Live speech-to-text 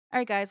All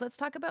right, guys, let's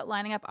talk about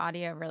lining up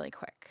audio really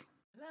quick.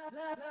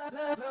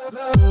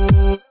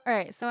 All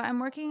right, so I'm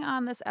working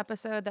on this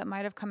episode that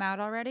might have come out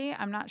already.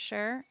 I'm not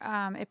sure.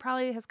 It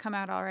probably has come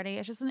out already.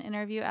 It's just an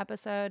interview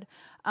episode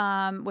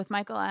with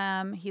Michael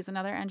M. He's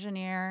another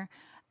engineer.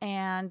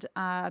 And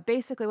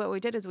basically what we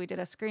did is we did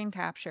a screen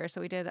capture.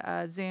 So we did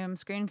a Zoom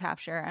screen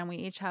capture, and we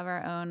each have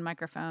our own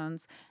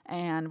microphones,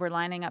 and we're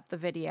lining up the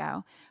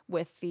video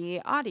with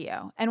the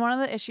audio. And one of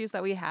the issues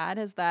that we had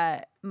is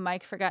that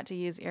Mike forgot to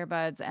use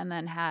earbuds and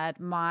then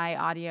had my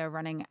audio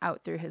running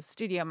out through his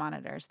studio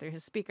monitors, through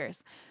his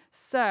speakers.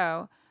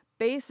 So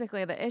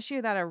basically the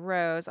issue that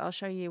arose, I'll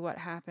show you what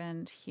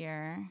happened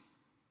here.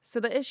 So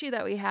the issue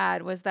that we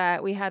had was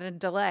that we had a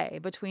delay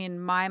between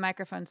my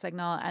microphone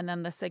signal and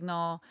then the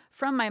signal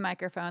from my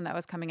microphone that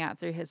was coming out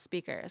through his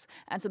speakers.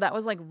 And so that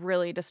was like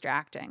really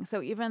distracting.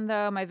 So even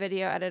though my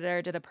video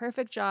editor did a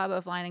perfect job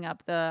of lining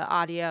up the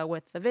audio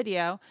with the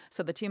video,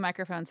 so the two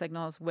microphone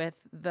signals with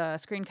the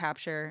screen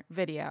capture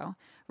video,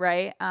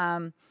 right?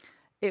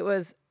 It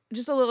was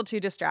just a little too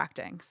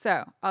distracting.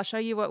 So I'll show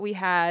you what we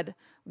had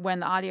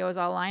when the audio was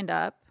all lined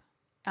up.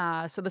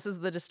 So this is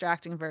the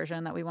distracting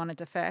version that we wanted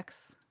to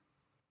fix.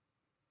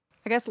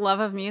 I guess love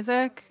of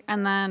music,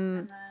 and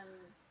then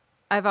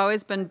I've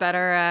always been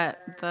better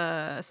at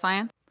the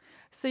science.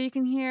 So you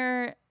can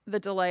hear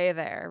the delay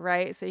there,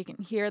 right? So you can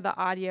hear the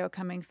audio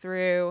coming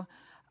through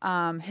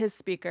his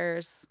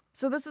speakers.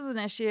 So this is an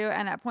issue,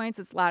 and at points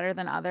it's louder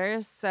than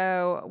others.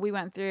 So we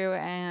went through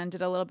and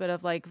did a little bit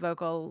of like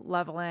vocal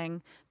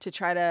leveling to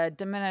try to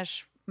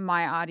diminish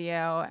my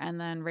audio and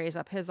then raise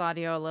up his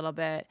audio a little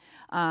bit,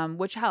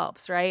 which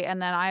helps, right?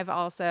 And then I've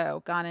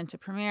also gone into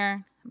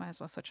Premiere. Might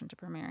as well switch into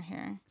Premiere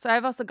here. So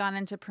I've also gone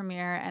into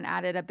Premiere and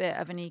added a bit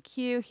of an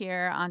EQ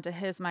here onto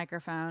his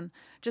microphone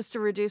just to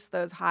reduce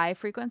those high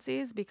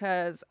frequencies,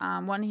 because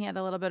one, he had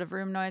a little bit of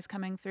room noise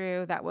coming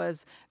through that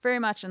was very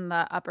much in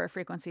the upper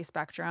frequency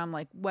spectrum,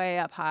 like way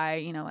up high,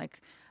 you know,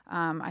 like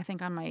I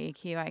think on my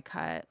EQ I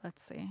cut,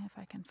 let's see if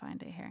I can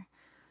find it here.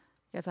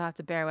 You guys will have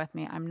to bear with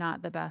me. I'm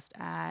not the best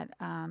at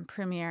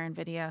Premiere and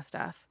video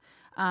stuff.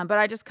 But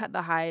I just cut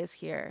the highs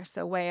here.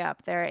 So way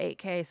up there,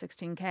 8K,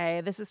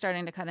 16K. This is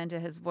starting to cut into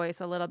his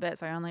voice a little bit,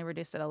 so I only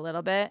reduced it a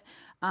little bit.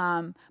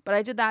 But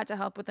I did that to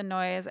help with the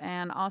noise,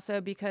 and also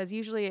because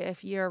usually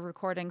if you're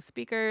recording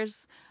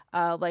speakers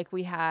like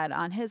we had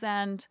on his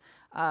end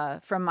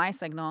from my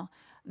signal,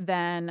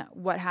 then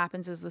what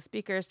happens is the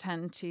speakers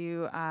tend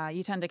to,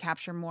 you tend to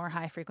capture more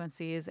high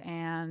frequencies,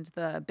 and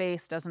the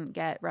bass doesn't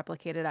get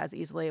replicated as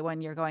easily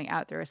when you're going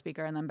out through a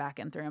speaker and then back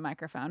in through a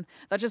microphone.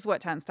 That's just what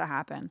tends to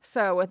happen.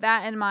 So with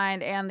that in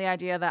mind, and the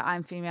idea that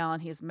I'm female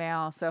and he's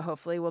male, so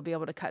hopefully we'll be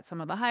able to cut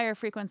some of the higher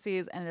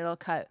frequencies, and it'll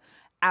cut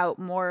out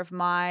more of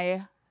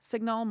my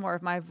signal, more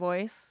of my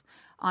voice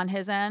on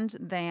his end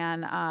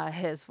than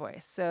his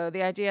voice. So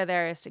the idea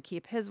there is to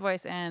keep his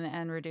voice in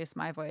and reduce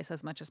my voice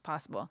as much as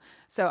possible.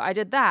 So I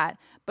did that.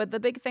 But the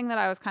big thing that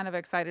I was kind of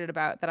excited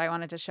about that I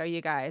wanted to show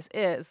you guys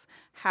is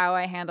how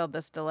I handled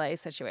this delay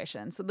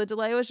situation. So the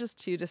delay was just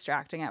too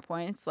distracting at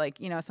points.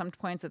 Like, you know, some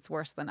points it's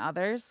worse than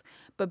others.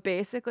 But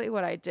basically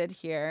what I did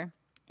here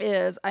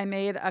is I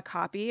made a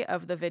copy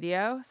of the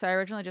video. So I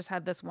originally just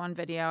had this one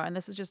video, and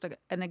this is just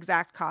an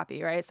exact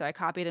copy, right? So I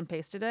copied and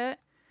pasted it.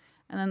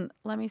 And then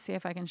let me see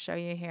if I can show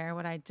you here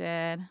what I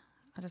did.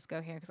 I'll just go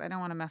here because I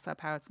don't want to mess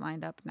up how it's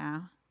lined up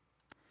now.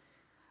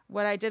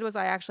 What I did was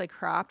I actually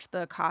cropped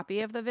the copy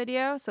of the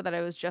video so that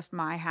it was just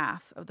my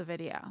half of the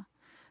video.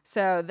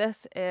 So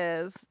this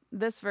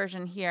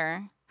version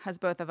here has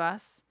both of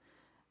us,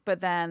 but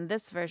then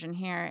this version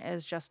here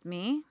is just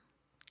me.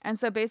 And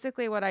so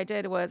basically what I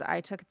did was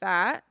I took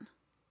that,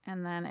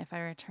 and then if I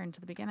return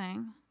to the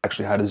beginning,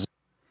 actually how does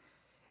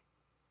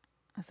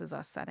this is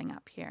us setting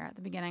up here. At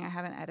the beginning, I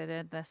haven't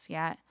edited this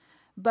yet.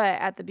 But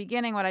at the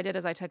beginning, what I did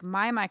is I took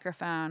my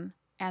microphone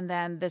and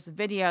then this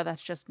video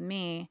that's just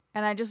me,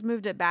 and I just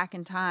moved it back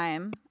in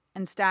time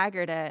and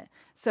staggered it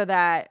so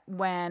that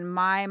when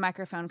my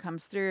microphone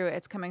comes through,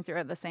 it's coming through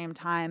at the same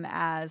time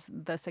as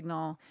the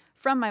signal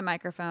from my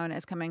microphone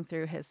is coming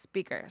through his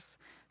speakers.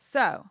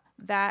 So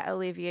that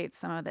alleviates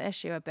some of the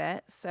issue a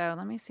bit. So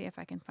let me see if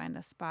I can find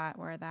a spot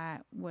where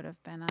that would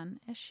have been an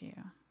issue.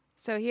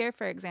 So here,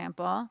 for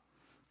example,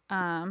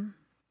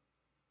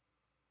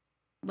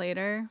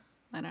 later,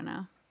 I don't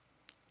know.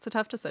 It's a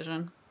tough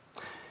decision.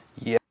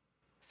 Yeah.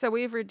 So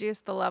we've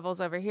reduced the levels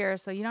over here,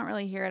 so you don't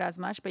really hear it as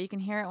much, but you can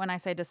hear it when I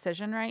say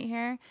decision right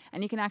here,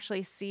 and you can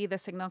actually see the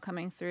signal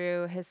coming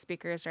through his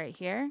speakers right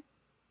here.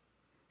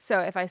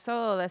 So if I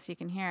solo this, you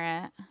can hear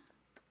it.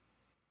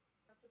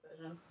 Tough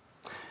decision.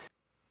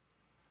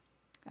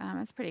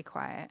 It's pretty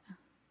quiet.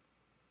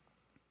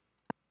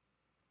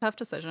 Tough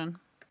decision.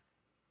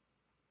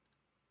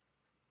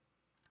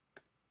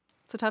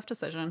 It's a tough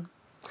decision.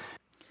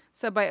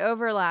 So by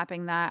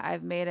overlapping that,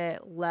 I've made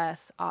it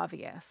less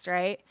obvious,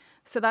 right?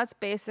 So that's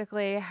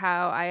basically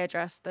how I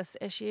addressed this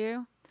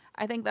issue.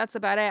 I think that's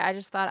about it. I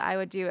just thought I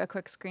would do a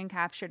quick screen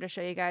capture to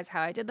show you guys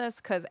how I did this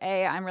because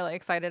A, I'm really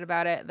excited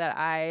about it that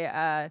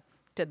I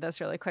did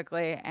this really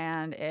quickly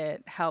and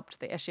it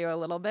helped the issue a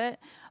little bit.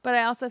 But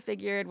I also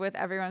figured with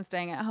everyone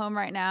staying at home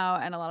right now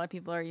and a lot of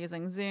people are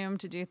using Zoom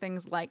to do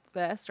things like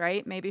this,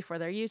 right? Maybe for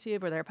their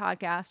YouTube or their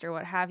podcast or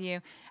what have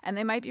you, and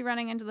they might be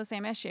running into the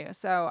same issue.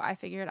 So I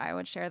figured I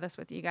would share this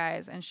with you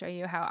guys and show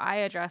you how I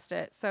addressed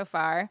it so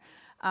far.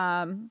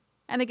 And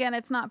again,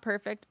 it's not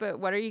perfect, but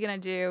what are you going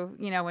to do,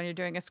 when you're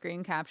doing a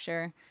screen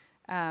capture?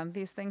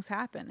 These things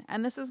happen.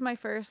 And this is my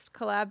first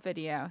collab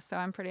video, so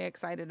I'm pretty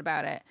excited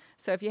about it.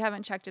 So if you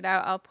haven't checked it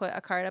out, I'll put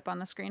a card up on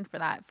the screen for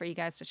that, for you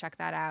guys to check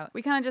that out.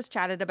 We kind of just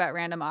chatted about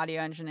random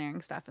audio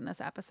engineering stuff in this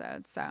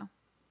episode, so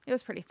it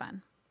was pretty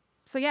fun.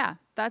 So yeah,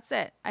 that's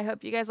it. I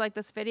hope you guys like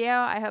this video.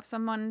 I hope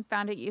someone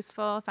found it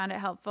useful, found it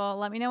helpful.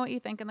 Let me know what you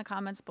think in the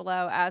comments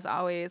below, as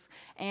always.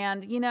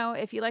 And,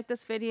 if you like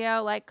this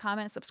video, like,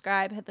 comment,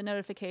 subscribe, hit the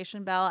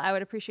notification bell. I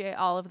would appreciate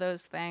all of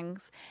those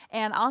things.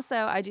 And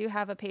also, I do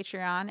have a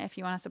Patreon if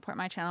you want to support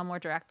my channel more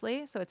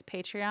directly. So it's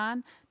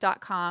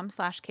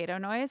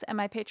patreon.com/CatoNoise. And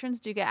my patrons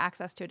do get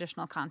access to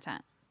additional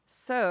content.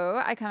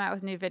 So I come out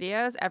with new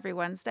videos every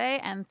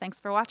Wednesday, and thanks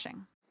for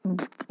watching.